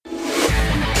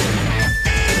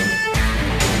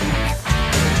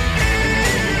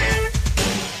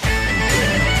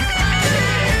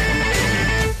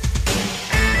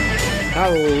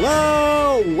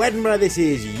Hello, Edinburgh. This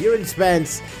is Ewan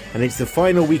Spence, and it's the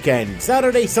final weekend.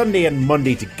 Saturday, Sunday, and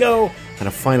Monday to go, and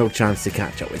a final chance to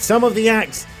catch up with some of the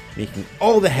acts making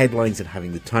all the headlines and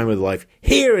having the time of their life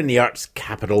here in the arts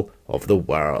capital of the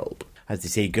world. As they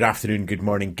say, good afternoon, good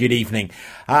morning, good evening.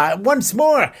 Once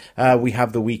more, we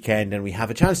have the weekend and we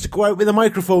have a chance to go out with a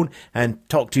microphone and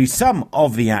talk to some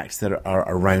of the acts that are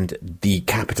around the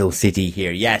capital city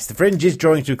here. Yes, the Fringe is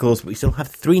drawing to a close, but we still have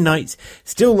 3 nights,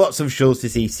 still lots of shows to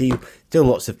see, still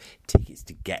lots of tickets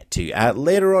to get to.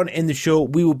 Later on in the show,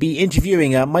 we will be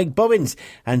interviewing Mike Bubbins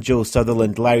and Joe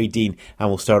Sutherland, Larry Dean, and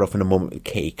we'll start off in a moment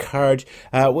with Kurd.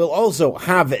 We'll also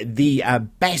have the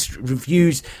best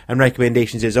reviews and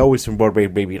recommendations, as always, from Broadway,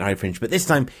 Baby and Fringe, but this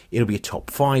time it'll be a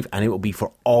top 5, and it will be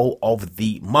for all of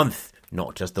the month,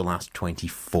 not just the last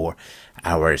 24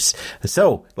 hours.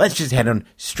 So let's just head on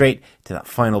straight to that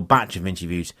final batch of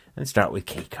interviews and start with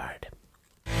Kurd.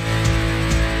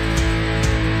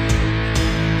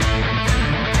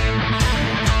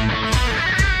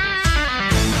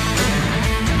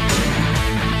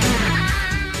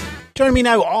 Joining me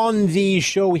now on the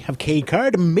show, we have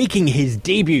Kurd making his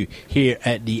debut here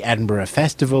at the Edinburgh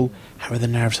Festival. How are the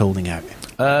nerves holding out?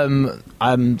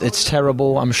 It's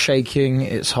terrible. I'm shaking.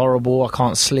 It's horrible. I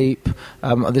can't sleep.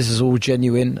 This is all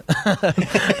genuine.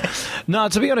 No,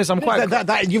 to be honest, I'm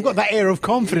quite... You've got that air of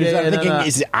confidence. Yeah, I'm thinking,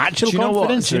 is it actual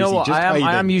confidence? Do you know what?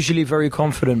 I am usually very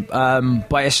confident,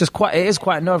 but it is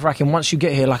quite nerve-wracking once you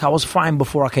get here. Like, I was fine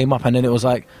before I came up, and then it was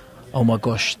like, oh my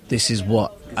gosh, this is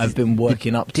what I've been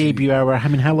working up to. Debut hour. I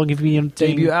mean, how long have you been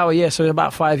doing? Debut hour, yeah, so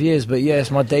about 5 years. But yeah,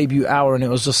 it's my debut hour, and it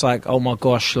was just like, oh my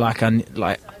gosh, I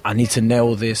need to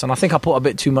nail this. And I think I put a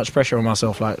bit too much pressure on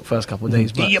myself, like, first couple of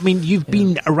days. But, I mean, you've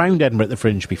been around Edinburgh at the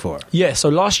Fringe before. Yeah, so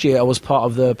last year I was part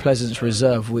of the Pleasance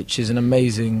Reserve, which is an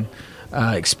amazing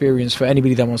experience for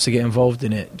anybody that wants to get involved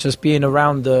in it. Just being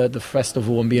around the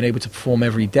festival and being able to perform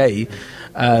every day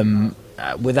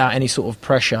without any sort of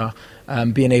pressure.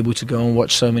 Being able to go and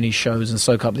watch so many shows and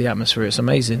soak up the atmosphere, it's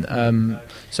amazing. So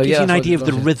gives you an idea of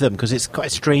the rhythm, because it's quite a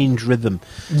strange rhythm.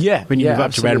 Yeah, when you move up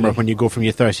absolutely. to Edinburgh, when you go from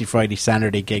your Thursday, Friday,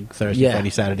 Saturday gig, Friday,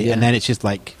 Saturday, and then it's just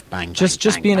like bang.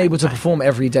 Just being able to perform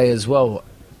every day as well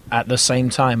at the same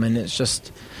time, and it's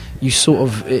just you sort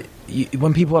of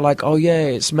when people are like, oh yeah,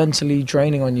 it's mentally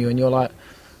draining on you, and you're like,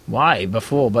 why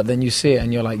before? But then you see it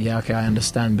and you're like, yeah, okay, I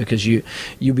understand, because you'll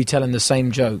be telling the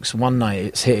same jokes one night,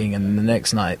 it's hitting, and the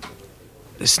next night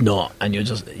it's not, and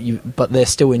but they're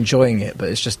still enjoying it, but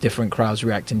it's just different crowds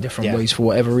react in different ways for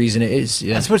whatever reason it is.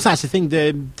 Yeah. I suppose that's the thing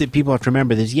that people have to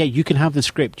remember is, you can have the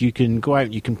script, you can go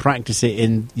out, you can practice it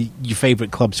in your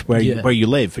favourite clubs where you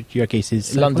live. In your case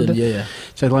is London, yeah.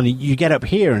 So London, you get up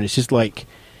here and it's just like,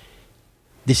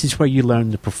 this is where you learn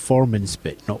the performance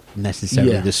bit, not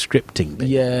necessarily the scripting bit.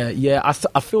 Yeah.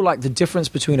 I feel like the difference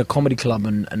between a comedy club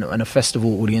and a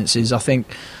festival audience is, I think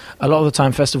a lot of the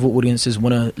time festival audiences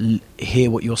want to hear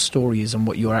what your story is and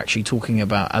what you're actually talking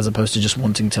about, as opposed to just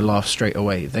wanting to laugh straight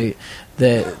away.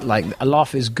 They're like, a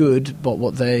laugh is good, but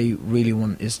what they really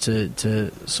want is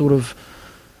to sort of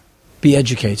be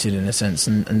educated in a sense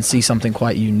and see something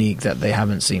quite unique that they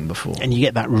haven't seen before. And you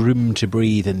get that room to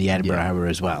breathe in the Edinburgh hour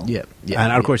as well. Yeah.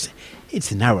 And of course,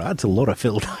 it's an hour. That's a lot of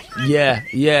fill time.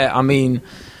 Yeah. I mean,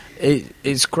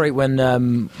 it's great when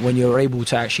you're able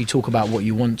to actually talk about what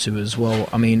you want to as well.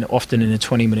 I mean, often in a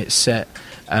 20-minute set,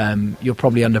 you're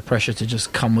probably under pressure to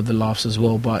just come with the laughs as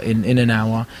well. But in an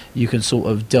hour, you can sort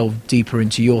of delve deeper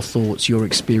into your thoughts, your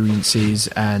experiences,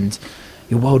 and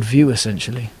your worldview,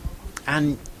 essentially.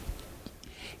 And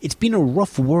it's been a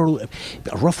rough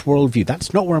worldview.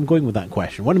 That's not where I'm going with that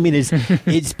question. What I mean is,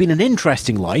 it's been an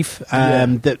interesting life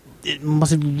that it must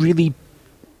have really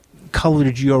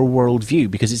coloured your worldview,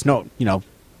 because it's not,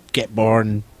 get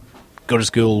born, go to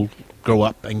school, grow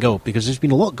up and go, because there's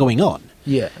been a lot going on.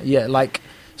 My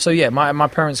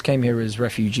parents came here as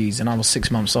refugees, and I was 6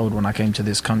 months old when I came to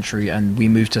this country, and we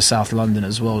moved to South London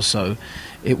as well, so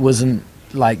it wasn't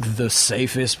like the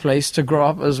safest place to grow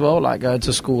up as well. Like, going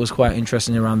to school was quite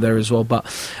interesting around there as well, but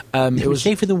it was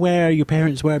safer than where your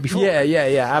parents were before.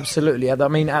 Yeah, absolutely. I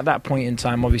mean, at that point in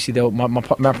time, obviously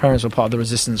my parents were part of the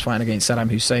resistance fighting against Saddam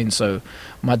Hussein, so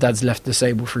my dad's left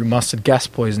disabled through mustard gas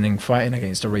poisoning fighting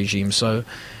against a regime, so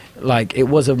like, it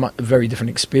was a very different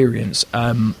experience,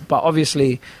 but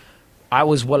obviously I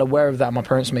was well aware of that. My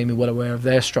parents made me well aware of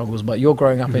their struggles. But you're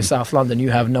growing up in South London, you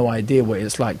have no idea what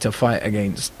it's like to fight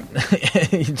against.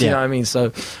 Do you know what I mean?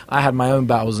 So I had my own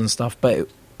battles and stuff. But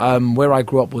where I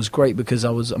grew up was great because I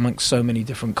was amongst so many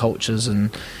different cultures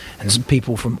and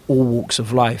people from all walks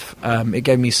of life. It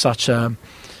gave me such a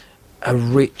a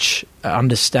rich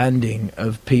understanding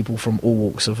of people from all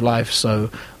walks of life. So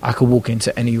I could walk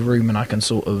into any room and I can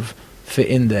sort of fit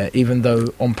in there, even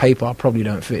though on paper I probably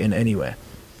don't fit in anywhere.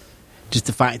 Just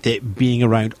the fact that being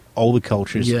around all the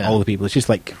cultures, all the people, it's just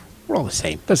like, we're all the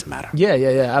same. Doesn't matter. Yeah,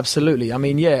 absolutely. I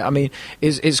mean,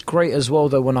 it's great as well,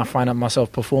 though, when I find out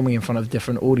myself performing in front of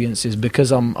different audiences,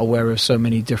 because I'm aware of so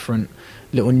many different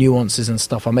little nuances and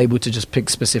stuff. I'm able to just pick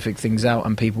specific things out,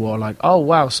 and people are like, oh,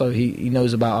 wow, so he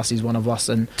knows about us, he's one of us.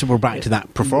 And so we're back to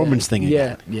that performance thing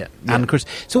again. Yeah. And of course,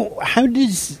 so how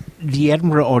does the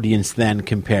Edinburgh audience then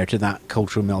compare to that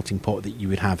cultural melting pot that you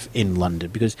would have in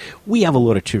London? Because we have a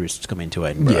lot of tourists come into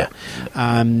Edinburgh.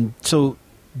 So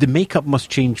the makeup must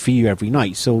change for you every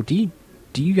night. So do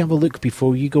you have a look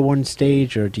before you go on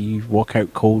stage, or do you walk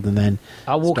out cold and then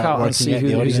I walk out and see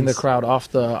who's in the crowd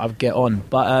after I get on?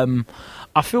 But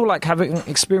I feel like, having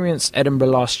experienced Edinburgh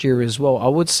last year as well, I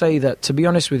would say that, to be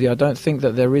honest with you, I don't think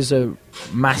that there is a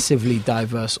massively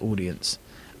diverse audience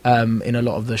in a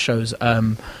lot of the shows.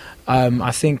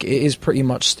 I think it is pretty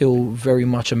much still very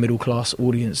much a middle-class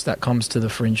audience that comes to the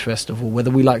Fringe Festival,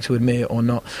 whether we like to admit it or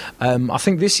not. I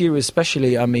think this year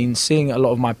especially, I mean, seeing a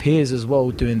lot of my peers as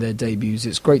well doing their debuts,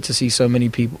 it's great to see so many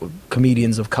people,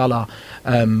 comedians of colour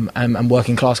and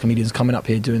working-class comedians coming up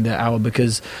here doing their hour,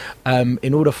 because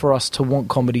in order for us to want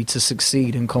comedy to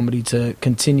succeed and comedy to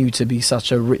continue to be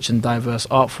such a rich and diverse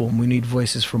art form, we need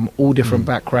voices from all different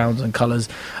backgrounds and colours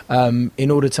in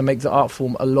order to make the art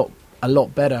form a lot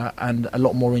better and a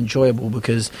lot more enjoyable,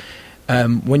 because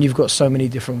when you've got so many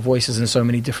different voices and so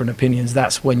many different opinions,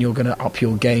 that's when you're going to up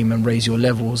your game and raise your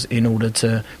levels in order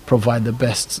to provide the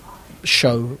best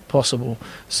show possible.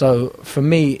 So for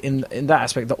me, in that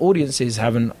aspect, the audiences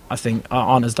aren't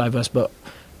as diverse, but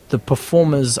the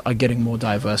performers are getting more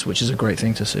diverse, which is a great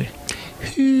thing to see.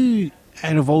 Who,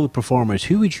 out of all the performers,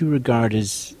 who would you regard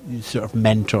as sort of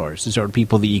mentors, the sort of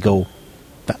people that you go,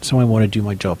 that's how I want to do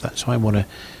my job, that's how I want to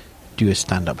do a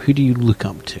stand-up? Who do you look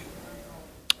up to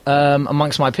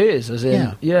amongst my peers? As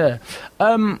in,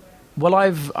 well,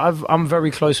 I'm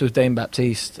very close with Dane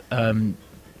Baptiste.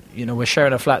 We're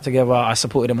sharing a flat together. I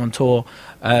supported him on tour,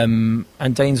 and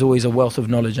Dane's always a wealth of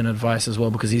knowledge and advice as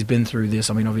well, because he's been through this.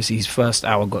 I mean, obviously his first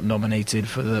hour got nominated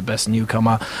for the best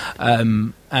newcomer,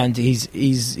 and he's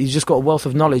just got a wealth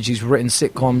of knowledge. He's written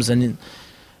sitcoms, and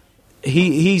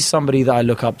he's somebody that I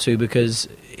look up to because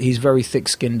he's very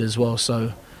thick-skinned as well.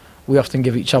 So we often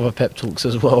give each other pep talks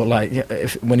as well, like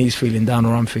when he's feeling down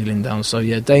or I'm feeling down. So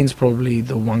yeah, Dane's probably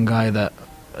the one guy that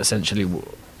essentially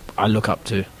I look up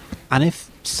to. And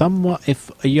if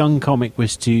a young comic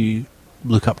was to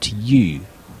look up to you,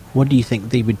 what do you think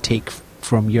they would take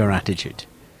from your attitude?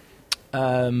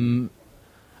 Unwavering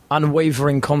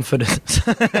confidence.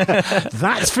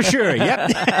 That's for sure.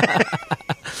 Yep.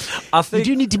 I think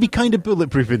you do need to be kind of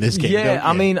bulletproof in this game. Yeah,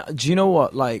 I mean, do you know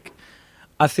what? Like,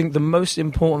 I think the most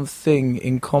important thing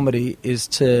in comedy is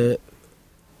to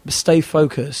stay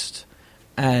focused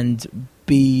and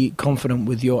be confident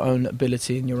with your own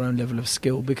ability and your own level of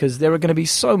skill, because there are going to be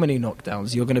so many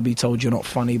knockdowns. You're going to be told you're not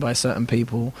funny by certain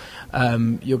people.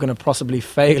 You're going to possibly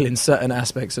fail in certain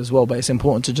aspects as well, but it's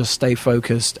important to just stay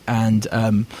focused and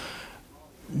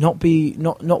not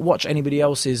watch anybody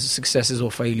else's successes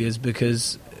or failures,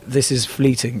 because this is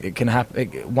fleeting. It can happen.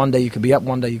 One day you can be up,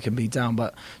 one day you can be down,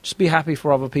 but just be happy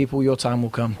for other people. Your time will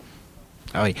come.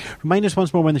 All right. Remind us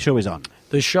once more when the show is on.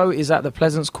 The show is at the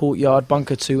Pleasance Courtyard,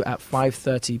 Bunker 2 at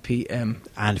 5:30 p.m.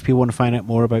 And if people want to find out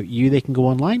more about you, they can go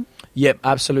online? Yep,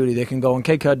 absolutely. They can go on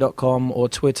kkurd.com or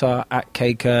Twitter at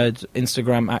kkurd,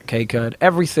 Instagram at kkurd.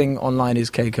 Everything online is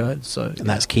kkurd. And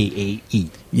that's K-A-E?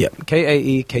 Yep,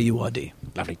 Kaekurd.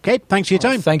 Lovely. Okay, thanks for your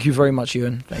time. Thank you very much,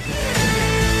 Ewan. Thank you.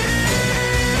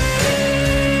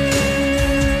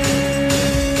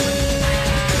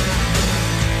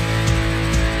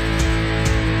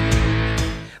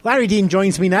 Larry Dean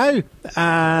joins me now.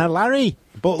 Larry,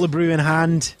 bottle of brew in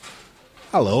hand.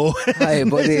 Hello. Hi,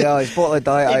 buddy. It's bottle of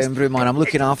Diet Iron Brew, man. I'm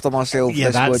looking after myself.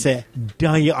 Yeah, that's it.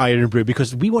 Diet Iron Brew,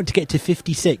 because we want to get to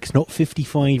 56, not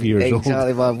 55 years old.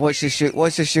 Exactly, man. What's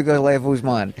the sugar levels,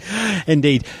 man?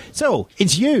 Indeed. So,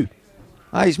 it's you.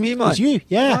 Aye, it's me, man. It's you,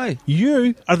 yeah. Aye.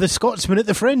 You are the Scotsman at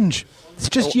the Fringe. It's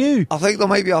just you. I think there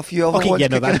might be a few other ones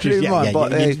that's true. Man.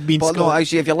 But no,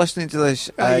 actually, if you're listening to this,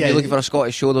 you're looking for a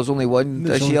Scottish show, there's only one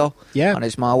this year. Yeah. And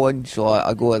it's my one, so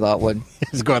I go with that one.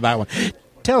 Let's go with that one.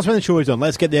 Tell us when the show is on.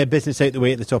 Let's get the business out the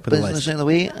way at the top of the list. Business out the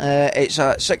way. It's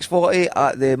at 6:40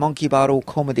 at the Monkey Barrel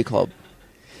Comedy Club.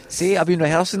 See, I've been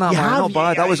rehearsing that, man. Not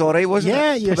bad. That was all right, wasn't it?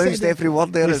 Yeah, you pronounced every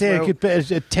word there as well. A good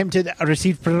bit of attempted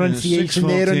received pronunciation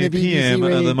there on the BBC. PM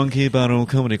at the Monkey Barrel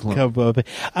Comedy Club.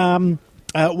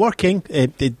 Working,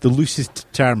 the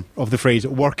loosest term of the phrase,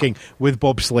 working with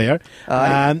Bob Slayer.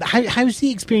 How's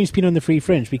the experience been on the Free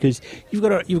Fringe? Because you've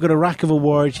got a rack of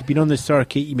awards, you've been on the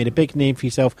circuit, you made a big name for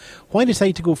yourself. Why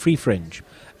decide to go Free Fringe?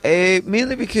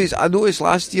 Mainly because I noticed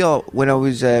last year when I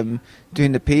was doing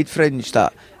the paid Fringe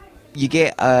that you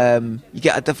get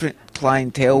a different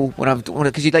clientele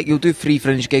because you'll do free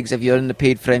Fringe gigs if you're in the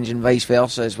paid Fringe and vice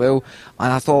versa as well.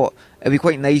 And I thought it'd be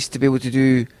quite nice to be able to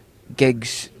do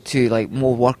gigs to like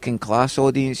more working class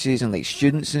audiences and like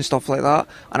students and stuff like that.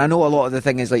 And I know a lot of the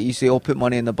thing is like you say, "Oh, put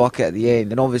money in the bucket at the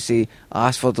end," and obviously I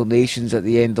ask for donations at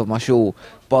the end of my show.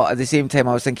 But at the same time,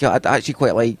 I was thinking I'd actually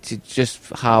quite like to just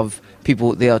have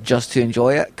people there just to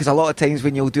enjoy it, because a lot of times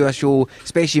when you'll do a show,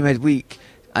 especially midweek,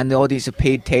 and the audience have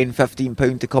paid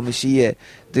 £10-15 to come and see it,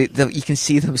 you can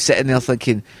see them sitting there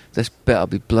thinking, this better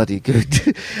be bloody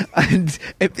good. And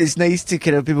it's nice to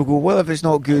kind of people go, well, if it's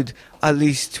not good, at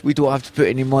least we don't have to put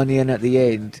any money in at the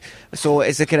end. So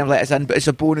it's a kind of like it's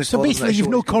a bonus. So basically, you've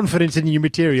no confidence in your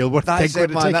material. That's it,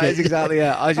 man. That is exactly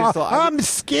it. I just thought I'm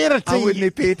scared. I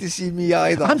wouldn't pay to see me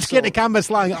either. I'm scared of canvas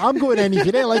slang. I'm going in. If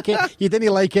you didn't like it, you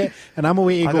didn't like it, and I'm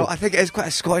away to go. I think it's quite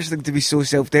a Scottish thing to be so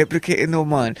self-deprecating, though,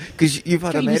 man. Because you've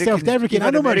had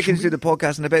Americans do the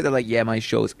podcast, and I bet they're like, "Yeah, my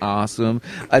show's awesome,"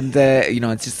 and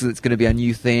it's going to be a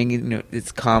new thing.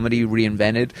 It's comedy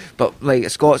reinvented. But like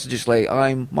Scots are just like,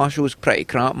 my show's pretty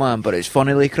crap, man, but it's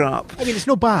funnily crap. I mean, it's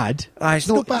no bad. It's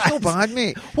not bad,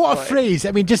 mate. What a phrase.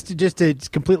 I mean, just to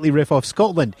completely riff off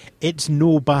Scotland, it's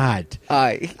no bad.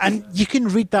 Aye. And you can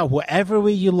read that whatever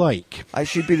way you like. I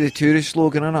should be the tourist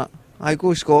slogan, innit? I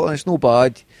go Scotland, it's no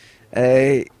bad.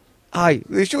 The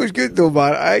show is good though,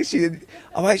 man. I think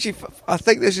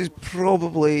this is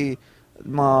probably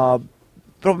my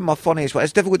funniest one.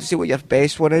 It's difficult to say what your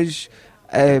best one is,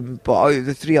 but out of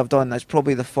the three I've done, that's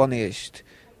probably the funniest.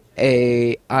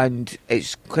 And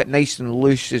it's quite nice and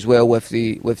loose as well with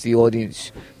the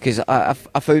audience, because I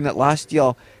found that last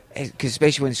year, because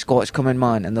especially when Scots come in,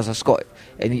 man, and there's a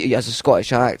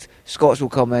Scottish act, Scots will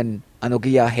come in and they'll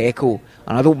give you a heckle,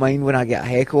 and I don't mind when I get a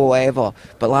heckle or whatever,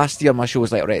 but last year my show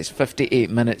was like, right, it's 58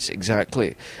 minutes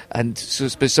exactly, and so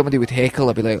somebody would heckle,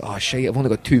 I'd be like, oh shit, I've only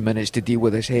got 2 minutes to deal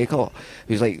with this heckle,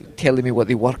 who's like telling me what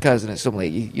they work as, and it's something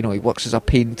like, he works as a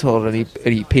painter and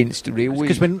he paints the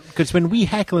railways. Because when we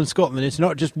heckle in Scotland, it's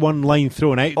not just one line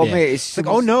thrown out there. Mate, it's like,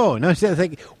 no, it's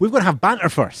like, we've got to have banter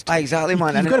first. Exactly,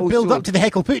 man. You've got to build up to the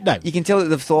heckle put down. You can tell that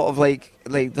they've thought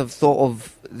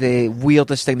of the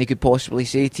weirdest thing they could possibly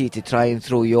say to you to try and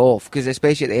throw you off, because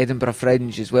especially at the Edinburgh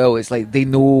Fringe as well, it's like they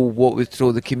know what would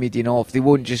throw the comedian off. They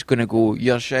won't just going to go,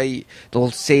 you're shite. They'll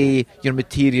say your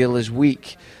material is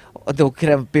weak. They'll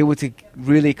kind of be able to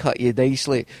really cut you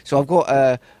nicely. So I've got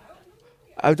I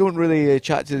don't really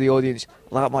chat to the audience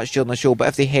that much during the show, but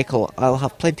if they heckle, I'll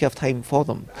have plenty of time for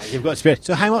them. You've got spirit.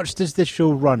 So how much does this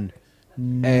show run?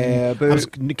 Can I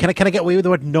get away with the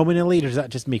word nominally, or does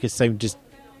that just make us sound just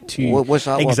too... What's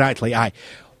that exactly, word? Aye.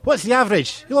 What's the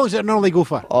average? How long does it normally go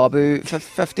for? About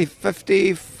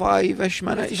 55-ish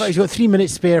minutes. 55. You've got 3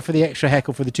 minutes spare for the extra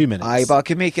heckle for the 2 minutes. Aye, but I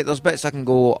can make it, there's bits I can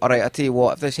go, alright, I tell you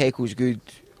what, if this heckle's good,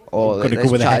 or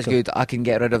this chat is good, I can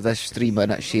get rid of this 3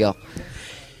 minutes here.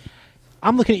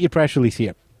 I'm looking at your press release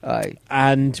here. Aye.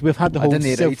 And we've had the whole... I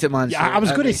didn't write it, man. Yeah, I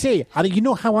was going to say, you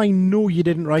know how I know you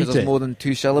didn't write it? There's more than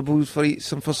 2 syllables for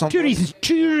something.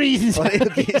 Two reasons.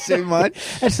 Okay, so, man.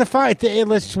 It's the fact that it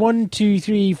lists 1, 2,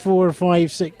 3, 4,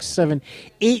 5, 6, 7,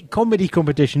 8 comedy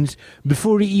competitions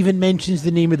before he even mentions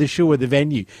the name of the show or the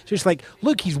venue. So it's like,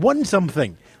 look, he's won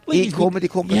something. Look, 8 comedy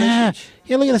competitions?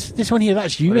 Yeah, look at this one here.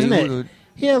 That's you, isn't it?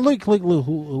 Yeah, look, a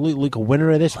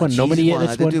winner of this one, nominee of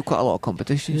this one. I do quite a lot of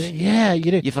competitions. Yeah, you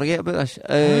do. You forget about this.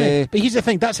 But here's the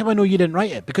thing, that's how I know you didn't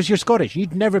write it, because you're Scottish.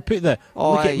 You'd never put the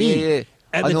look at me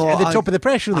at the top of the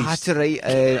press release.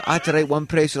 I had to write one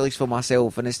press release for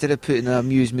myself, and instead of putting the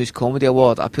Amuse Moose Comedy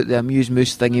Award, I put the Amuse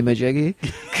Moose Thingy Majiggy,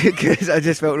 because I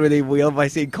just felt really weird by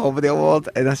saying Comedy Award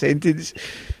in a sentence.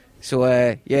 So,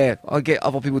 I'll get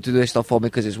other people to do this stuff for me,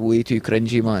 because it's way too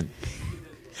cringy, man.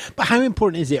 But how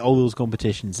important is it, all those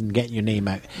competitions and getting your name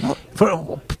out?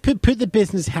 Put the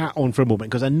business hat on for a moment,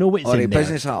 because I know it's in there.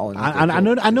 Business hat on.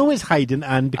 I know it's hiding,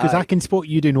 and because I can spot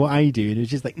you doing what I do, and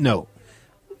it's just like, no.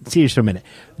 Serious for a minute.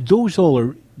 Those all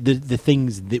are the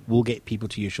things that will get people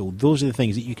to your show. Those are the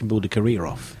things that you can build a career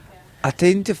off. I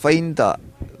tend to find that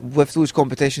with those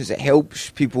competitions, it helps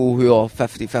people who are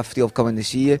 50-50 of coming to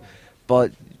see you,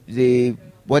 but the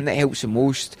one that helps the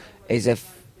most is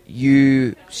if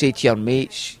you say to your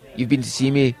mates, you've been to see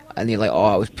me, and you're like,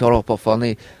 oh, it was proper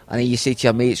funny, and then you say to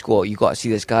your mates, go, you got to see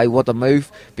this guy, word of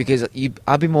mouth, because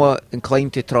I'd be more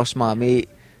inclined to trust my mate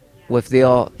with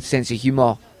their sense of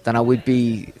humour than I would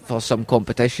be for some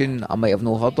competition I might have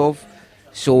not heard of.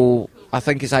 So I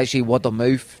think it's actually word of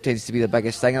mouth tends to be the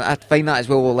biggest thing. And I find that as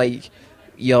well, like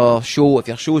your show, if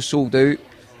your show's sold out,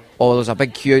 or there's a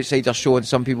big queue outside your show and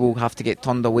some people have to get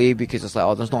turned away because it's like,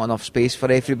 oh, there's not enough space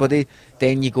for everybody,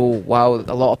 then you go, wow,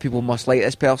 a lot of people must like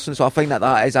this person. So I find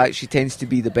that is actually tends to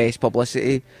be the best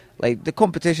publicity. Like, the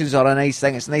competitions are a nice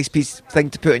thing. It's a nice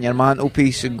thing to put on your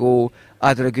mantelpiece and go,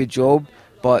 I did a good job.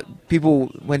 But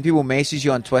when people message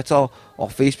you on Twitter or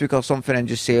Facebook or something and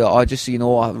just say, oh, just so you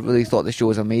know, I really thought the show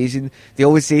was amazing, they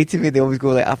always say to me, they always go,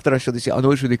 like, after a show, they say, I know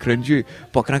it's really cringy,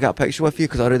 but can I get a picture with you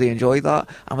because I really enjoyed that?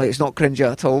 I'm like, it's not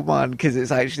cringy at all, man, because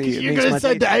it's actually... You're going to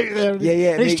send it out there.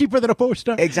 Yeah. It's cheaper than a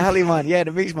poster. Exactly, man. Yeah,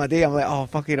 it makes my day. I'm like, oh,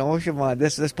 fucking awesome, man.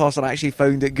 This person actually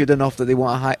found it good enough that they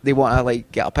want to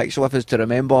like get a picture with us to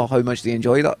remember how much they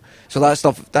enjoyed it. So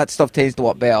that stuff tends to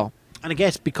work better. And I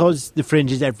guess because the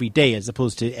Fringe is every day as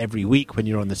opposed to every week when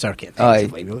you're on the circuit,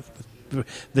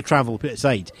 the travel put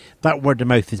aside, that word of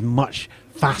mouth is much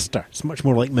faster. It's much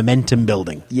more like momentum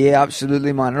building. Yeah,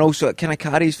 absolutely, man. And also it kind of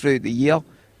carries throughout the year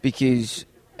because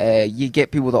you get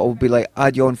people that will be like,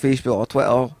 add you on Facebook or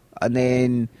Twitter, and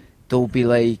then they'll be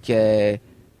like,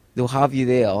 they'll have you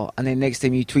there, and then next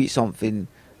time you tweet something,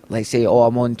 like say, oh,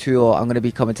 I'm on tour, I'm going to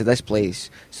be coming to this place.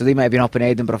 So they might have been up in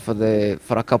Edinburgh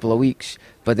for a couple of weeks,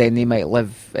 but then they might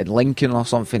live in Lincoln or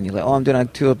something. You're like, oh, I'm doing a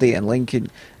tour date in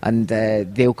Lincoln, and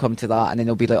they'll come to that, and then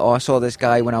they'll be like, oh, I saw this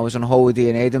guy when I was on holiday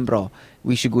in Edinburgh,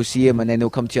 we should go see him, and then they'll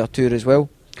come to your tour as well.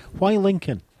 Why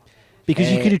Lincoln? Because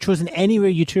you could have chosen anywhere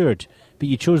you toured, but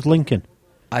you chose Lincoln.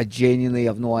 I genuinely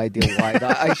have no idea why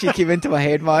that actually came into my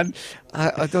head, man.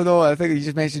 I don't know. I think you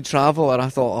just mentioned travel, and I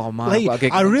thought, oh man,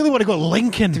 like, I really want to go to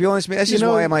Lincoln. To be honest, mate, this is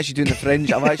why I'm actually doing the Fringe.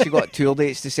 I've actually got tour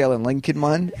dates to sell in Lincoln,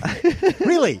 man.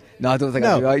 Really? No, I don't think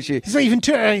I do actually. It's not even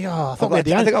tour.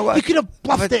 Oh, you could have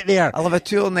bluffed it there. I'll have a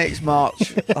tour next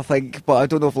March, I think, but I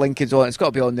don't know if Lincoln's on. It's got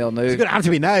to be on there now. It's going to have to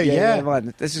be now. Yeah,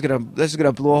 man. This is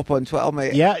gonna blow up on Twitter,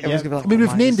 mate. Yeah. Like, I mean,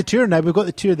 we've named the tour now. We've got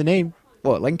the tour, the name.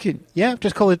 What, Lincoln? Yeah,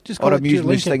 just call it. Or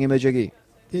Amuse Thingamajiggy.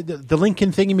 The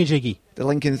Lincoln Thingamajiggy. The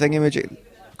Lincoln Thingamajiggy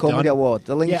Comedy Award.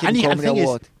 The Lincoln Comedy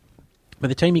Award. By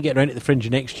the time you get around to the Fringe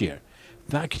next year,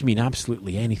 that could mean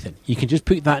absolutely anything. You can just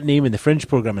put that name in the Fringe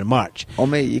programme in March. Oh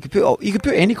mate, you could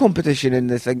put any competition in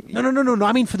the thing. No.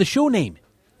 I mean for the show name,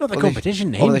 not the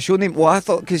competition name. Oh, the show name. Well, I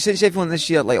thought because since everyone this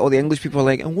year, like all the English people are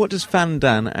like, and what does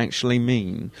fandan actually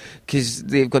mean? Because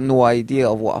they've got no idea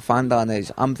of what a fandan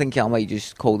is. I'm thinking I might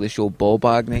just call the show Ball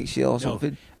Bag next year or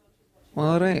something. Well,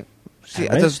 all right. See,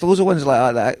 there's loads of ones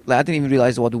like that. Like, I didn't even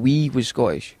realise the word "wee" was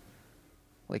Scottish.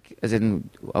 Like, as in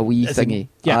a wee thingy.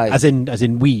 As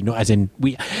in we, not as in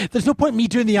we. There's no point in me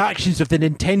doing the actions of the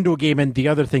Nintendo game and the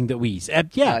other thing that we's.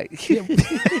 It's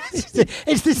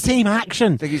the same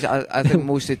action. I think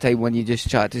most of the time when you just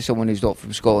chat to someone who's not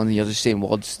from Scotland and you're just saying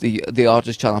words, they are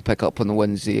just trying to pick up on the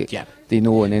ones they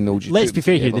know, and then they'll just... Let's be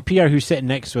fair here, the PR who's sitting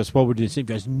next to us while we're doing this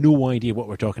interview has no idea what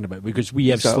we're talking about because we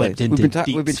have slipped into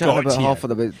deep We've been Scots chatting about here. half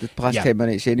of the past 10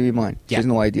 minutes anyway, man. She has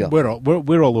no idea.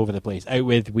 We're all over the place. Out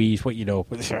with we's, what you know.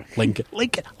 Lincoln.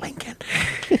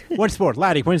 What's more,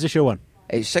 Larry, when's the show on?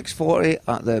 It's 6:40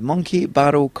 at the Monkey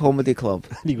Barrel Comedy Club.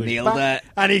 Nailed it.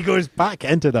 And he goes back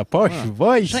into the posh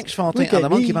voice. 6:40 at the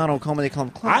Monkey Barrel Comedy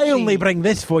Club. I only bring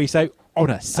this voice out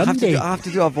on a Sunday. I have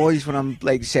to do a voice when I'm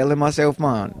like selling myself,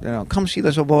 man. You know, come see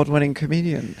this award-winning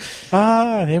comedian.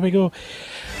 There we go.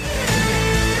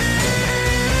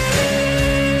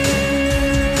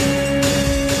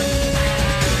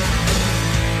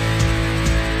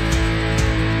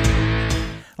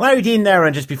 Larry Dean there,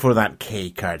 and just before that,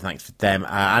 K-Card. Thanks for them.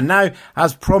 And now,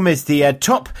 as promised, the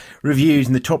top reviews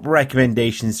and the top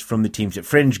recommendations from the teams at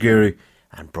Fringe Guru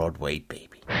and Broadway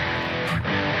Baby.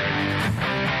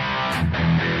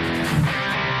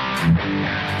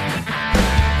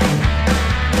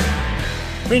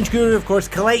 Fringe Guru, of course,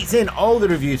 collates in all the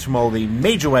reviews from all the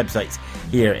major websites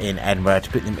here in Edinburgh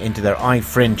to put them into their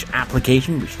iFringe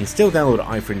application, which you can still download at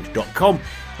ifringe.com.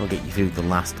 It'll get you through the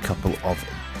last couple of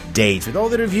days. With all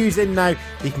the reviews in now,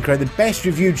 you can crown the best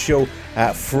reviewed show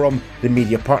from the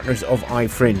media partners of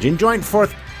iFringe. In joint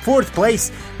fourth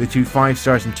place with 2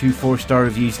 5-stars and 2 4-star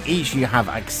reviews each, you have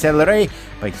Accelerate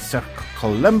by Cirque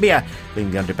Columbia,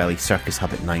 leaving the Underbelly Circus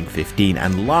Hub at 9:15,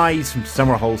 and Lies from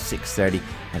Summerhall 6:30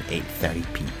 and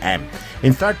 8:30pm.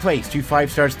 In third place, 2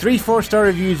 5-stars, 3 4-star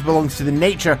reviews belongs to The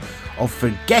Nature of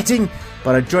Forgetting,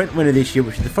 but a joint winner this year,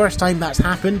 which is the first time that's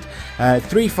happened.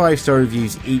 3 5-star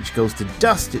reviews each goes to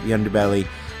Dust at the Underbelly,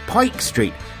 Pike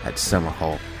Street at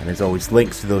Summerhall, and as always,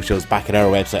 links to those shows back at our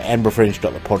website,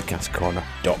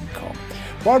 edinburghfringe.thepodcastcorner.com.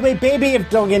 Broadway Baby have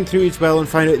dug in through as well and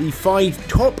found out the 5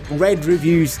 top read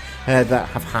reviews that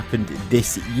have happened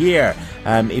this year.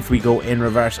 If we go in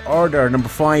reverse order, number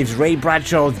 5's Ray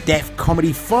Bradshaw's Deaf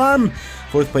Comedy Farm.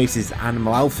 4th place is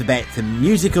Animal Alphabet the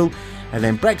Musical. And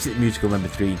then Brexit Musical number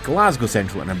 3, Glasgow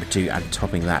Central at number 2, and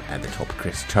topping that at the top,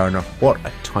 Chris Turner. What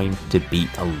a time to be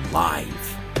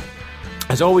alive.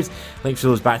 As always, links to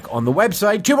those back on the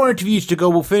website. 2 more interviews to go.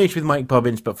 We'll finish with Mike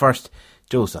Bubbins, but first,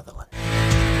 Joe Sutherland.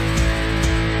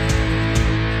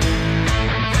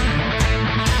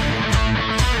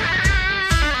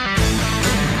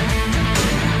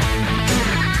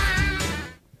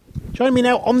 Join me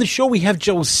now on the show. We have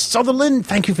Joe Sutherland.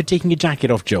 Thank you for taking your jacket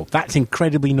off, Joe. That's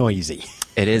incredibly noisy.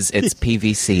 It is. It's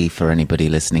PVC for anybody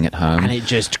listening at home. And it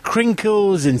just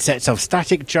crinkles and sets off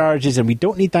static charges, and we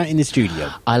don't need that in the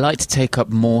studio. I like to take up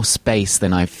more space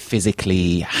than I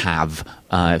physically have,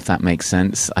 if that makes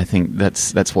sense. I think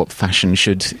that's what fashion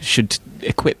should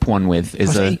equip one with.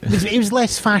 It was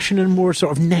less fashion and more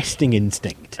sort of nesting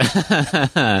instinct.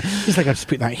 It's like I just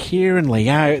put that here and lay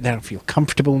out, then I feel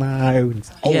comfortable now.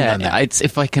 It's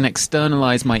if I can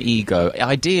externalize my ego.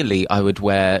 Ideally, I would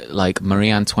wear like Marie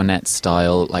Antoinette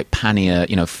style, like pannier,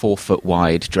 4 foot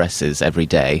wide dresses every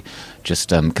day, just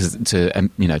because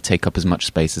to take up as much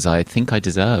space as I think I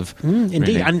deserve. Indeed,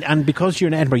 really. and because you're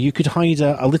in Edinburgh, you could hide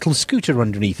a little scooter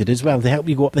underneath it as well to help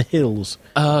you go up the hills.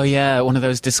 Oh yeah, one of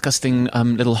those disgusting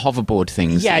little hoverboard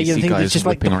things. Yeah, you think guys it's just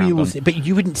like the wheels, but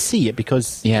you wouldn't see it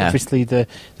because obviously the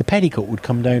petticoat would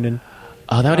come down and.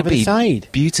 Oh, that would be side.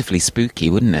 Beautifully spooky,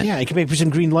 wouldn't it? Yeah, it could maybe put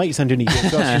some green lights underneath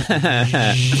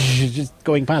it, just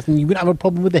going past, and you wouldn't have a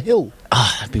problem with the hill.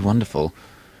 Ah, that'd be wonderful.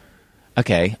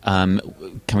 Okay, can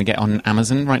we get on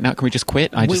Amazon right now? Can we just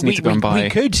quit? I just need to go and buy. We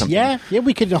could, something. yeah,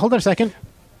 we could. Hold on a second.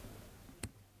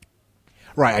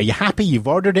 Right, are you happy? You've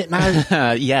ordered it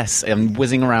now? Yes, I'm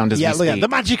whizzing around as we speak. Look at the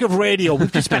magic of radio.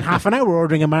 We've just spent half an hour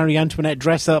ordering a Marie Antoinette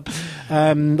dress-up,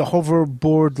 the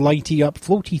hoverboard, lighty-up,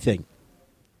 floaty thing.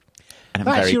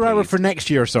 That's your hour for next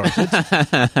year, sorted.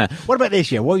 What about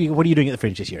this year? What are you doing at the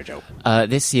Fringe this year, Joe?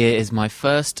 This year is my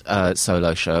first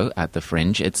solo show at the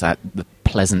Fringe. It's at the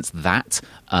Pleasance That.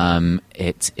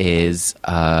 It is...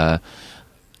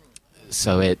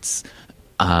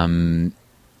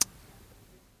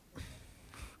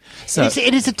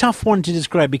 It is a tough one to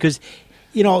describe because,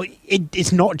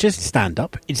 it's not just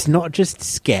stand-up. It's not just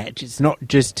sketch. It's not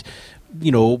just,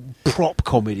 prop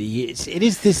comedy. It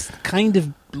is this kind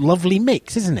of lovely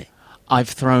mix, isn't it? I've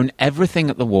thrown everything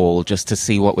at the wall just to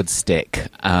see what would stick,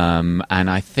 and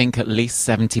I think at least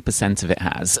 70% of it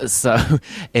has. So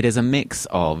it is a mix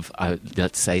of,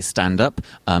 let's say, stand-up,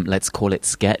 let's call it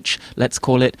sketch, let's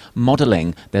call it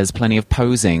modelling. There's plenty of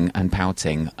posing and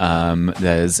pouting.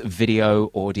 There's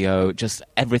video, audio, just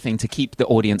everything to keep the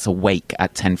audience awake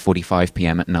at 10:45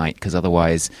 p.m. at night, because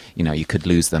otherwise, you could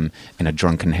lose them in a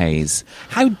drunken haze.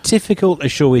 How difficult a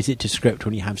show is it to script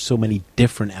when you have so many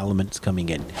different elements coming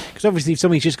in? Because obviously if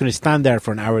somebody's just going to stand there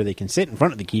for an hour, they can sit in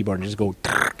front of the keyboard and just go,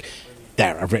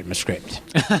 there, I've written my script.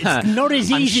 It's not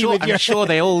as easy I'm sure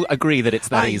they all agree that it's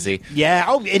that easy.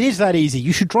 Yeah, it is that easy.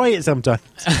 You should try it sometime.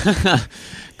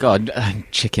 God,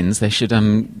 chickens, they should,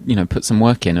 put some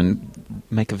work in and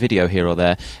make a video here or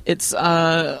there. It's,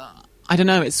 I don't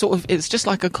know, it's just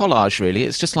like a collage, really.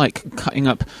 It's just like cutting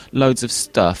up loads of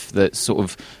stuff that sort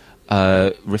of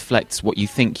reflects what you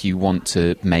think you want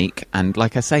to make, and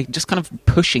like I say, just kind of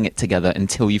pushing it together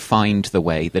until you find the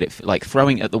way that it, like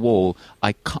throwing it at the wall.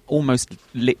 I almost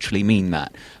literally mean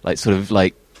that, like sort of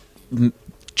like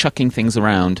chucking things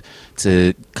around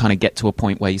to kind of get to a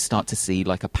point where you start to see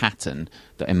like a pattern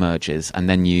that emerges, and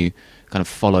then you kind of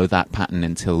follow that pattern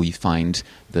until you find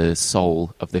the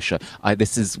soul of the show.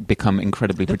 This has become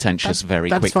incredibly pretentious very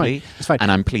quickly, fine. That's fine.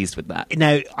 And I'm pleased with that.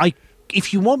 Now,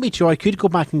 if you want me to, I could go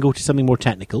back and go to something more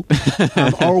technical,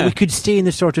 or we could stay in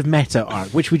the sort of meta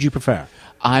art. Which would you prefer?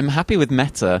 I'm happy with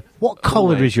meta. What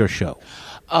colour is your show?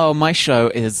 Oh, my show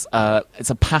is it's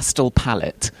a pastel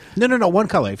palette. No, one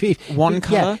colour. One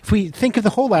colour? Yeah, if we think of the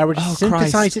whole hour, just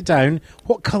synthesise it down,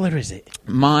 what colour is it?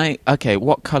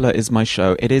 What colour is my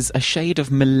show? It is a shade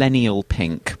of millennial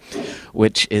pink,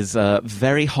 which is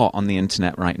very hot on the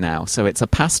internet right now. So it's a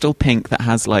pastel pink that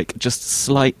has like just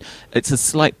slight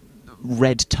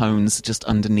red tones just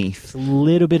underneath. A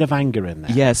little bit of anger in there.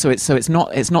 Yeah, so it's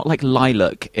not like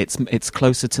lilac. It's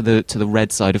closer to the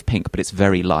red side of pink, but it's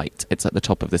very light. It's at the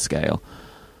top of the scale.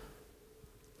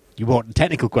 You want a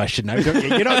technical question now, don't you?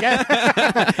 You're not getting...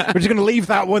 We're just going to leave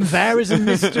that one there as a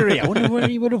mystery. I wonder where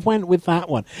you would have went with that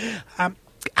one.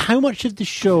 How much of the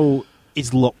show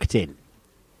is locked in?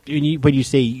 When you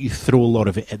say you throw a lot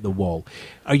of it at the wall,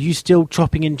 are you still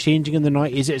chopping and changing in the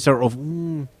night? Is it sort of...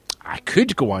 I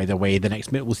could go either way the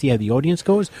next minute. We'll see how the audience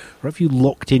goes. Or have you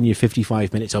locked in your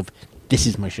 55 minutes of, this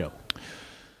is my show?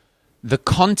 The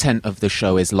content of the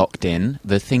show is locked in.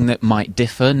 The thing that might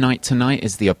differ night to night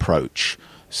is the approach.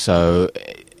 So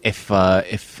if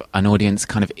an audience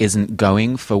kind of isn't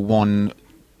going for one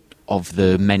of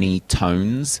the many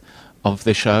tones of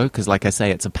the show, because like I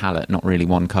say, it's a palette, not really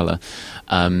one colour,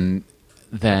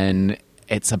 then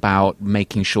it's about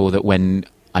making sure that when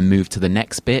I move to the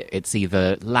next bit, it's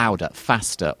either louder,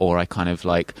 faster, or I kind of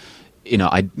like,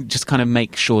 I just kind of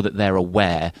make sure that they're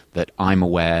aware that I'm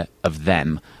aware of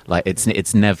them. Like it's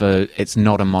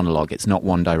not a monologue. It's not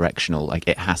one directional. Like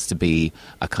it has to be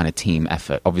a kind of team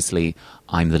effort. Obviously,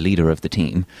 I'm the leader of the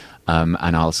team,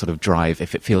 and I'll sort of drive.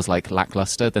 If it feels like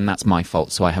lackluster, then that's my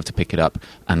fault. So I have to pick it up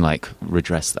and like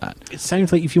redress that. It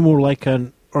sounds like you feel more like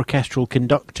an orchestral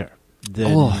conductor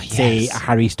than, say, a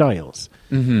Harry Styles.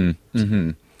 Mm-hmm. Mm-hmm.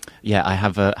 Yeah, I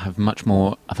have much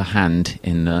more of a hand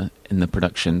in the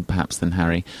production, perhaps, than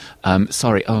Harry.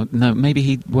 Sorry, oh no, maybe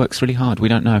he works really hard. We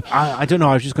don't know. I don't know.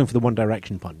 I was just going for the One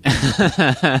Direction pun.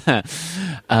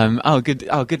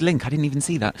 Good link. I didn't even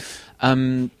see that.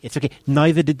 It's okay.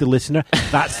 Neither did the listener.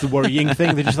 That's the worrying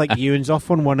thing. They're just like, Ewan's off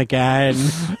on one again.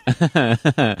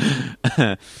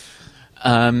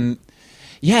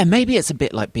 Yeah, maybe it's a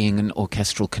bit like being an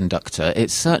orchestral conductor.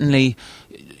 It's certainly,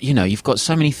 you've got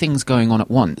so many things going on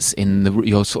at once.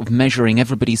 You're sort of measuring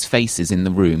everybody's faces in the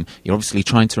room. You're obviously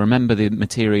trying to remember the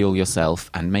material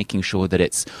yourself and making sure that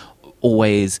it's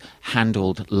always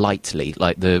handled lightly.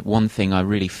 Like the one thing I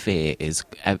really fear is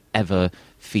ever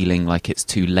feeling like it's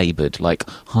too laboured. Like,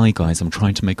 hi guys, I'm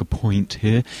trying to make a point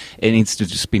here. It needs to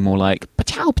just be more like,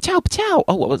 pachow, pachow, pachow.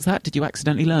 Oh, what was that? Did you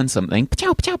accidentally learn something?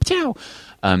 Pachow, pachow, pachow.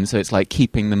 So it's like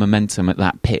keeping the momentum at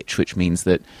that pitch, which means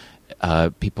that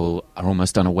people are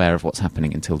almost unaware of what's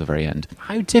happening until the very end.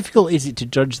 How difficult is it to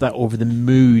judge that over the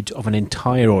mood of an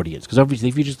entire audience? Because obviously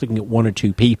if you're just looking at one or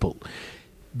two people,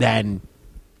 then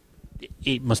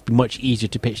it must be much easier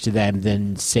to pitch to them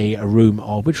than, say, a room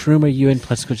of... Which room are you in?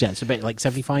 Plus, because it's about like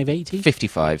 75, 80?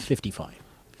 55. 55.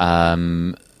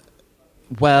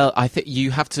 Well, I think you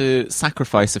have to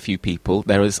sacrifice a few people.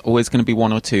 There is always going to be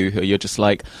one or two who you're just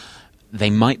like... They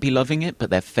might be loving it, but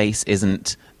their face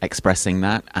isn't expressing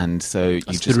that, and so you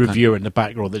that's just the reviewer in the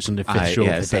back row that's on the fifth show.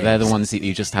 Yeah, so they're the ones that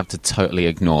you just have to totally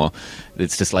ignore.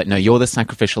 It's just like, no, you're the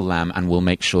sacrificial lamb, and we'll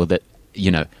make sure that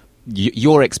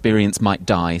your experience might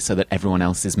die so that everyone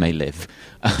else's may live.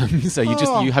 So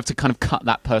you have to kind of cut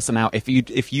that person out. If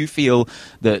you feel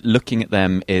that looking at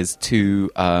them is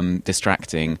too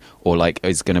distracting or like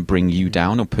is going to bring you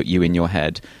down or put you in your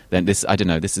head, then this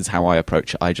is how I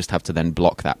approach it. I just have to then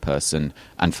block that person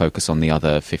and focus on the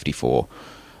other 54.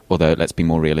 Although, let's be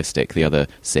more realistic, the other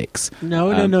 6. No.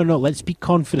 Let's be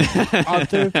confident.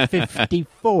 Other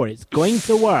 54. It's going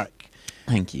to work.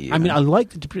 Thank you. I mean, I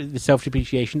like the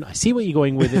self-depreciation. I see what you're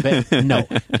going with it, but no.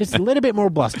 Just a little bit more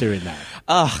bluster in there.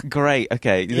 Oh, great.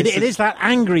 Okay. It is that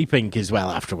angry pink as well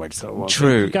afterwards. So,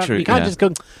 true. You can't just go,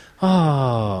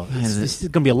 this is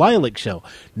going to be a lilac show.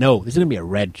 No, this is going to be a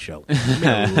red show.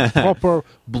 A proper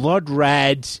blood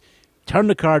red. Turn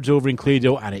the cards over in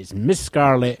Cluedo, and it's Miss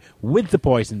Scarlet with the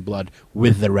poison blood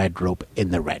with the red rope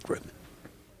in the red room.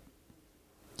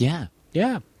 Yeah.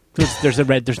 Yeah.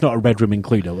 There's not a red room in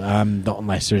Cluedo, not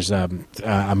unless there's a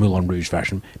Moulin Rouge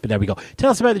version. But there we go.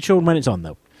 Tell us about the show and when it's on,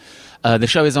 though. The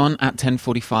show is on at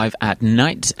 10:45 at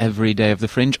night every day of the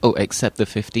Fringe, except the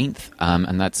 15th,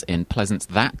 and that's in Pleasance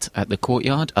That at the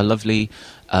Courtyard, a lovely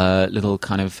little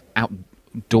kind of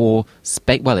outdoor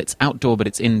space. Well, it's outdoor, but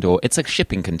it's indoor. It's a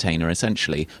shipping container,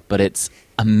 essentially, but it's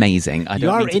amazing. You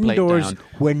are indoors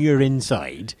when you're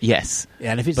inside. Yes.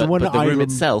 And if it's but the room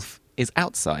itself is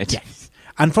outside. Yes.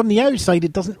 And from the outside,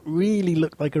 it doesn't really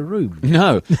look like a room.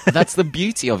 No, that's the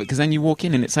beauty of it, because then you walk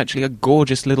in and it's actually a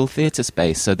gorgeous little theatre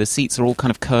space. So the seats are all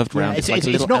kind of curved round. It's like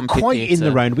it's not quite in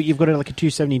the round, but you've got like a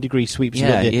 270-degree sweep. So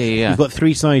Yeah. You've got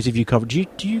 3 sides of you covered. Do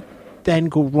you then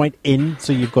go right in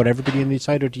so you've got everybody on the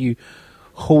side, or do you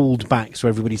hold back so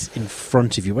everybody's in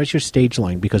front of you? Where's your stage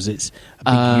line? Because it's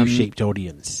a big U-shaped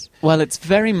audience. Well, it's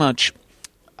very much...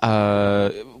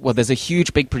 there's a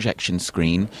huge big projection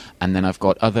screen, and then I've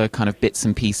got other kind of bits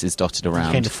and pieces dotted around.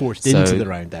 You're kind of forced into the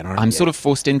round then, aren't you? I'm sort of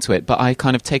forced into it, but I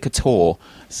kind of take a tour.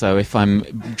 So if I'm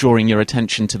drawing your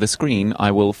attention to the screen,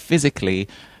 I will physically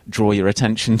draw your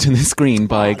attention to the screen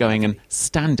by going and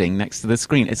standing next to the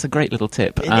screen. It's a great little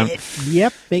tip.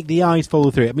 Yep, make the eyes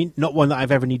follow through. I mean, not one that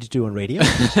I've ever needed to do on radio.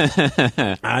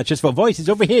 Just for voice, it's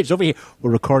over here. We're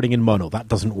recording in mono. That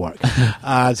doesn't work.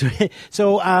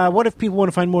 So what if people want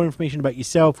to find more information about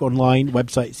yourself online,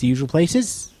 websites, the usual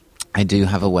places? I do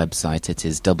have a website. It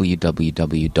is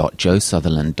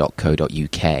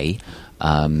www.joesutherland.co.uk.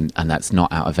 And that's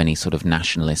not out of any sort of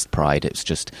nationalist pride. It's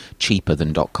just cheaper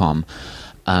than .com.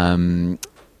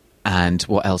 And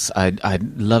what else? I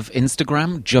love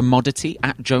Instagram, Jomodity,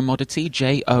 at Jomodity,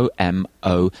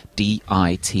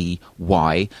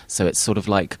 Jomodity. So it's sort of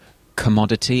like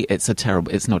commodity. It's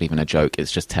not even a joke.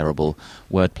 It's just terrible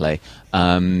wordplay.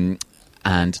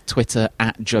 And Twitter,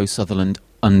 at Joe Sutherland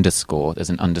 _ There's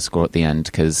an underscore at the end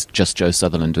because just Joe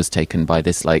Sutherland was taken by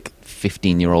this like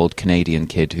 15-year-old Canadian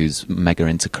kid who's mega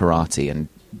into karate and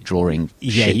drawing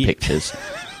shit pictures.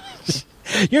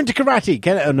 You're into karate.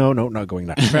 Get it? Oh, no, not going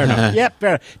there. Fair enough. Yep, fair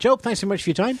enough. Joe, thanks so much for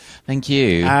your time. Thank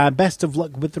you. Best of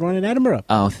luck with the run in Edinburgh.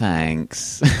 Oh,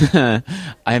 thanks. I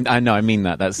know, I mean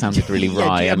that. That sounded really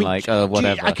wry and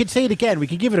whatever. I could say it again. We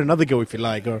could give it another go if you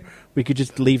like, or we could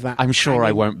just leave that. I'm sure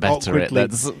I won't better it.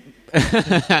 That's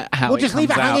how we'll just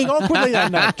leave it hanging awkwardly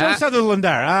then. Joe Sutherland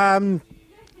there.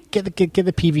 Get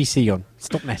the PVC on.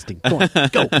 Stop nesting. Go on.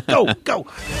 Go.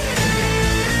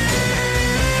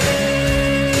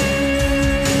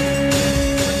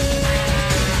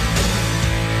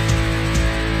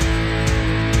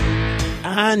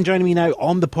 And joining me now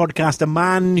on the podcast, a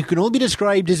man who can only be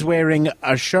described as wearing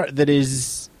a shirt that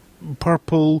is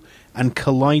purple and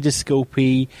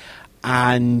kaleidoscopy.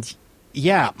 And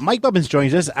yeah, Mike Bubbins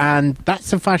joins us, and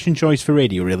that's a fashion choice for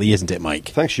radio, really, isn't it, Mike?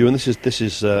 Thanks, Ewan. This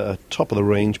is a top of the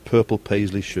range purple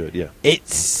paisley shirt. Yeah,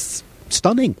 it's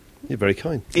stunning. You're very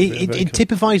kind. It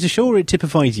typifies the show, or it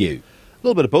typifies you? A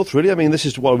little bit of both, really. I mean, this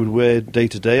is what I would wear day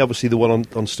to day. Obviously, the one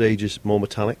on stage is more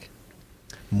metallic.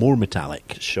 More metallic.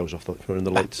 Just shows off in the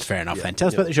lights. That's fair enough then. Tell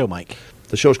us about the show, Mike.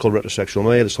 The show's called Retrosexual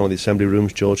Mail. It's on the Assembly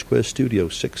Rooms, George Square Studio,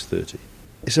 6:30.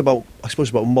 It's about, I suppose,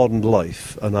 about modern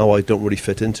life and how I don't really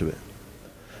fit into it,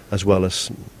 as well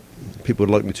as people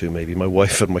would like me to, maybe my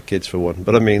wife and my kids for one.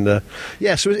 But I mean, so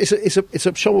it's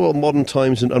a show about modern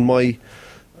times and my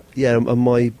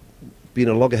being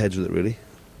a loggerheads with it, really.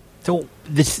 So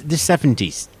the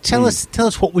 70s. Tell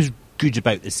us what was good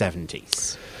about the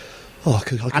 70s. Oh,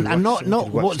 and not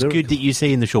what's good that you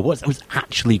say in the show. What was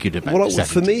actually good about the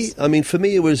 70s? For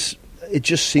me, it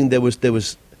just seemed there was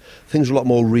things were a lot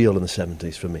more real in the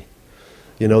 70s for me.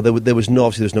 You know, there was no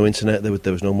internet,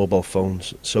 there was no mobile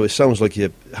phones. So it sounds like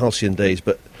your halcyon days,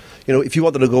 but you know, if you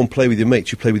wanted to go and play with your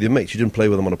mates, you play with your mates. You didn't play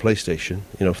with them on a PlayStation,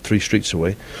 3 streets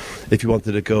away. If you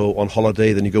wanted to go on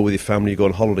holiday, then you go with your family, you go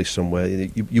on holiday somewhere.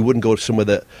 You wouldn't go somewhere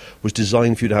that was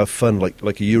designed for you to have fun, like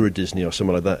a Euro Disney or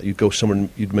something like that. You'd go somewhere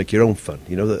and you'd make your own fun.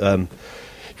 You know, if you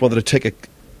wanted to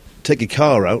take your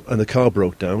car out and the car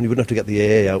broke down, you wouldn't have to get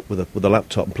the AA out with a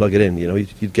laptop and plug it in. You know,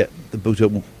 you'd get the boot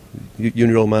up. You and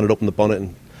your old man would open the bonnet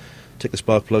and take the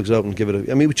spark plugs out and give it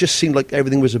it just seemed like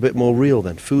everything was a bit more real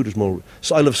then. Food was more...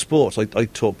 So I love sports. I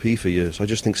taught PE for years. I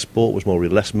just think sport was more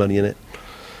real, less money in it.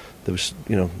 There was,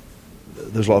 there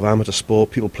was a lot of amateur sport,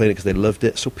 people playing it because they loved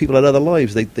it. So people had other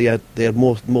lives. They had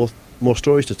more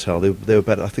stories to tell. They were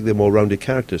better. I think they were more rounded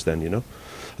characters then, I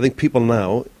think people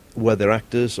now, whether they're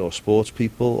actors or sports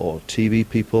people or TV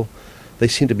people, they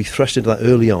seem to be thrust into that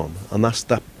early on, and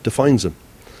that defines them.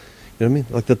 You know what I mean?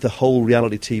 Like the whole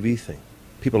reality TV thing.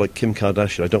 People like Kim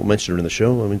Kardashian, I don't mention her in the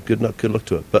show. I mean, good luck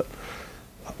to her. But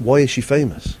why is she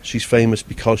famous? She's famous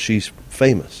because she's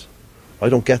famous. I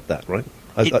don't get that, right?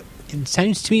 It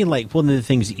sounds to me like one of the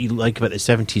things that you like about the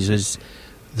 70s is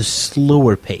the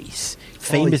slower pace.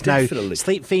 Fame is now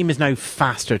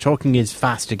faster. Talking is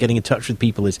faster. Getting in touch with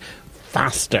people is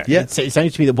faster. Yeah. It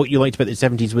sounds to me that what you liked about the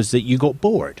 70s was that you got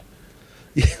bored.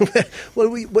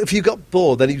 Well, if you got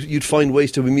bored, then you'd find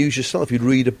ways to amuse yourself. You'd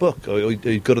read a book, or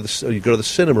you'd go to the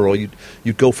cinema, or you'd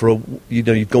go for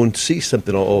you'd go and see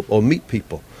something, or meet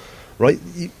people, right?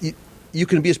 You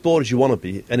can be as bored as you want to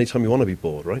be anytime you want to be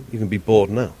bored, right? You can be bored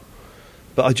now,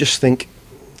 but I just think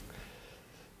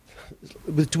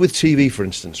with TV, for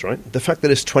instance, right? The fact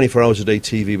that it's 24 hours a day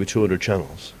TV with 200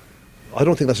 channels, I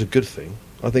don't think that's a good thing.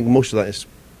 I think most of that is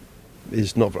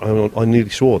not. I nearly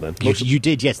swore then. You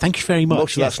did, yes. Thank you very much.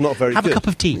 Most of that's not very good. Have a cup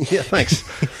of tea. Yeah, thanks.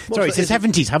 Sorry, it's the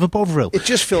 70s. Have a Bovril. It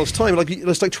just fills time.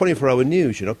 It's like 24-hour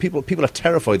news, People are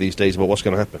terrified these days about what's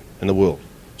going to happen in the world.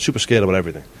 Super scared about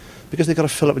everything. Because they've got to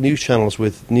fill up news channels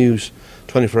with news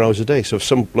 24 hours a day. So if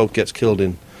some bloke gets killed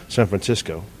in San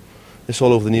Francisco, it's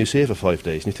all over the news here for 5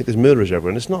 days. And you think there's murderers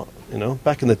everywhere, and it's not.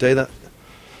 Back in the day, the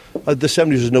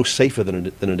 70s was no safer than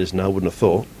it is now, I wouldn't have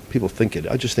thought. People think it.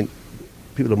 I just think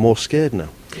people are more scared now.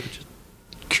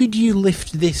 Could you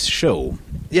lift this show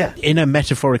in a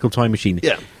metaphorical time machine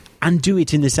and do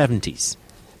it in the 70s?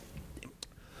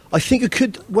 I think you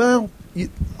could. Well,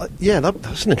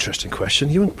 That's an interesting question.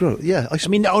 I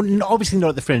mean, obviously not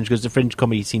at the Fringe, because the Fringe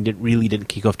comedy scene didn't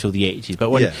kick off till the 80s. But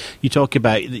when you talk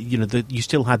about, you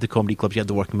still had the comedy clubs, you had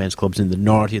the working men's clubs in the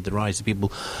north, you had the rise of people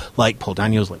like Paul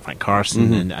Daniels, like Frank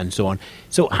Carson, and so on.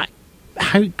 So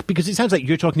how, because it sounds like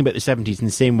you're talking about the 70s in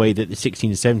the same way that the 16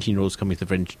 and 17-year-olds coming to the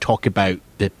Fringe talk about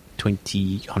the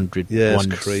 2000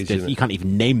 it's crazy. You can't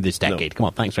even name this decade. No. Come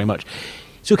on, thanks very much.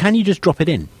 So can you just drop it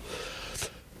in?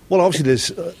 Well, obviously,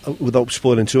 there's without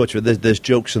spoiling too much of it, there's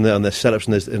jokes and there's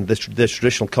setups and there's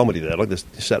traditional comedy there, like there's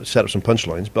setups and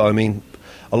punchlines. But I mean,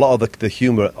 a lot of the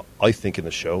humour I think in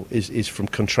the show is from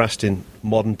contrasting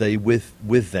modern day with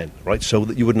then, right? So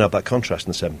that you wouldn't have that contrast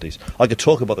in the 70s. I could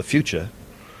talk about the future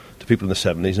to people in the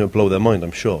 70s and it would blow their mind,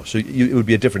 I'm sure. So it would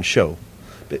be a different show.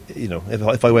 But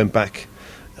if I went back,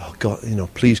 oh God,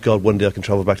 please God, one day I can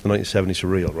travel back to the 1970s for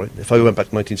real, right? If I went back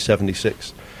to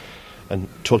 1976. And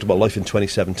talked about life in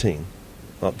 2017,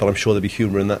 but I'm sure there'd be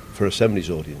humour in that for a 70s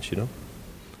audience,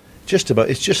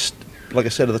 It's just, like I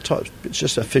said at the top, it's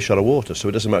just a fish out of water, so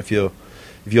it doesn't matter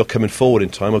if you're coming forward in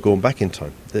time or going back in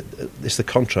time. It's the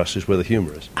contrast is where the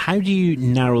humour is. How do you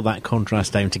narrow that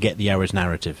contrast down to get the hour's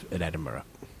narrative at Edinburgh?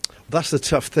 That's the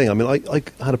tough thing. I mean, I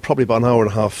had probably about an hour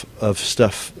and a half of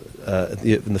stuff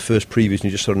in the first previews, and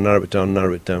you just sort of narrow it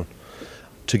down,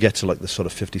 to get to like the sort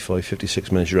of 55,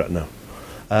 56 minutes you're at now.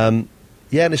 And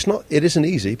it isn't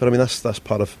easy, but I mean, that's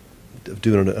part of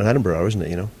doing an Edinburgh hour, isn't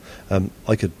it,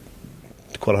 I could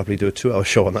quite happily do a 2-hour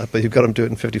show on that, but you've got to do it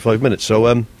in 55 minutes. So,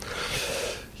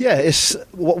 it's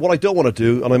what I don't want to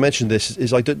do, and I mentioned this,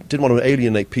 is I didn't want to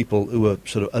alienate people who are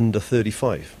sort of under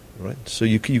 35, right? So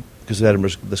because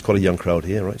Edinburgh's, there's quite a young crowd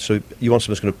here, right? So you want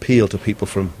something that's going to appeal to people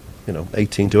from,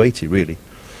 18 to 80, really.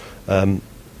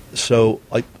 So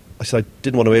I said I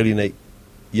didn't want to alienate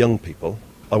young people.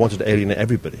 I wanted to alienate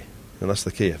everybody. And that's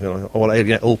the key. I want to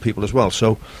alienate old people as well.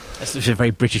 So that's a very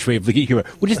British way of looking at humour.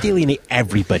 We'll just alienate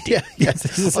everybody.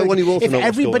 Yes. I want you all to know if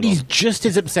everybody's just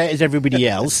as upset as everybody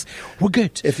else, we're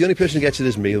good. If the only person who gets it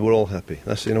is me, we're all happy.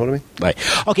 That's, you know what I mean?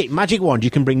 Right. Okay, magic wand.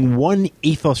 You can bring one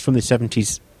ethos from the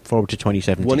 70s forward to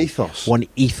 2017. One ethos? One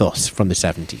ethos from the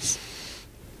 70s.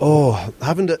 Oh,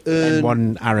 having to earn... And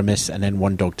one Aramis and then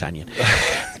one Dogtanian.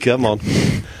 Come on.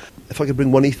 If I could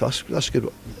bring one ethos, that's a good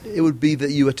one. It would be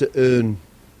that you had to earn...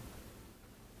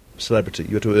 celebrity,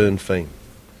 you had to earn fame.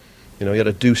 You had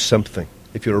to do something.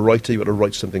 If you're a writer, you had to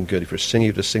write something good. If you're a singer,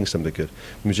 you had to sing something good.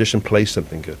 A musician, play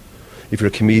something good. If you're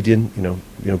a comedian,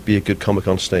 be a good comic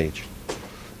on stage.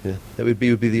 Yeah, that would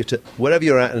be wherever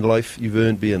you're at in life, you've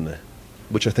earned being there,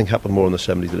 which I think happened more in the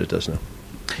 70s than it does now.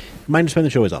 Mind us when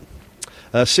the show is on?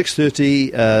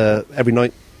 6:30 every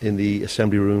night in the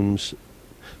Assembly Rooms,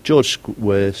 George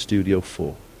Square, Studio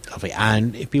 4. Lovely.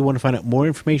 And if you want to find out more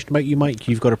information about you, Mike,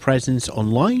 you've got a presence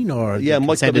online, or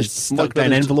Mike send a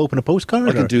stuck-down envelope and a postcard?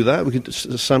 I can do that. We can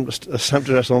a stamped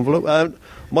address envelope.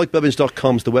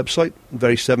 MikeBubbins.com is the website,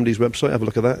 very 70s website. Have a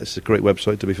look at that. It's a great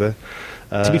website, to be fair.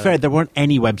 To be fair, there weren't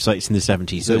any websites in the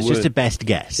 70s, so it's just a best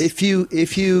guess. If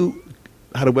you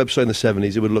had a website in the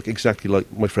 70s, it would look exactly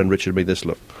like my friend Richard made this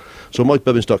look. So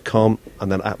MikeBubbins.com, and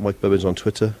then at Mike Bubbins on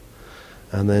Twitter.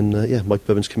 And then, Mike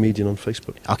Bubbins Comedian on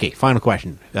Facebook. Okay, final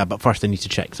question. But first I need to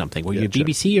check something. Were you a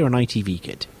BBC or an ITV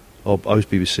kid? Oh, I was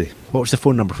BBC. What was the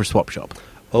phone number for Swap Shop?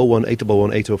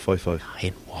 01811 8055.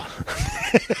 In one.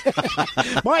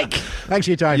 Mike, thanks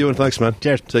for your time. Ewan, thanks, man.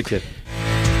 Cheers. Take care.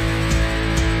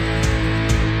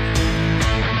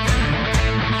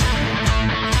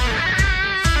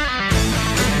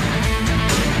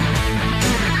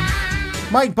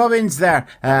 Mike Bubbins there,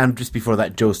 just before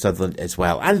that, Joe Sutherland as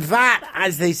well. And that,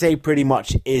 as they say, pretty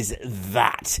much is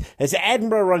that. As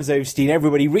Edinburgh runs out of steam,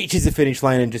 everybody reaches the finish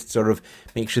line and just sort of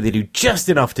make sure they do just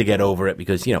enough to get over it,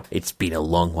 because, it's been a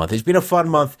long month. It's been a fun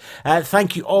month.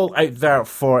 Thank you all out there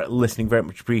for listening. Very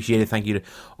much appreciated. Thank you to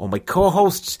all my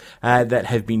co-hosts that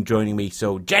have been joining me.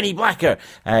 So, Jenny Blacker,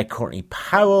 Courtney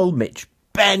Powell, Mitch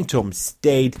Ben, Tom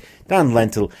Stade, Dan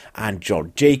Lentil, and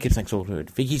John Jacobs. Thanks all to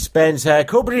Vicky Spence,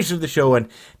 co-producer of the show and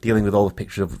dealing with all the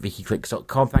pictures of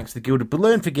VickyClicks.com. Thanks to the Gilded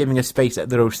Balloon for giving us space at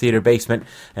the Rose Theatre basement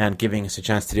and giving us a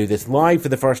chance to do this live for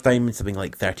the first time in something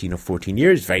like 13 or 14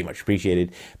 years. Very much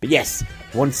appreciated. But yes,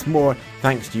 once more,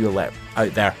 thanks to you all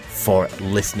out there for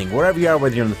listening. Wherever you are,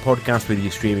 whether you're on the podcast, whether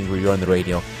you're streaming, whether you're on the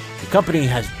radio, the company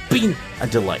has been a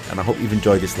delight, and I hope you've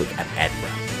enjoyed this look at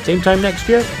Edinburgh. Same time next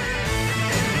year.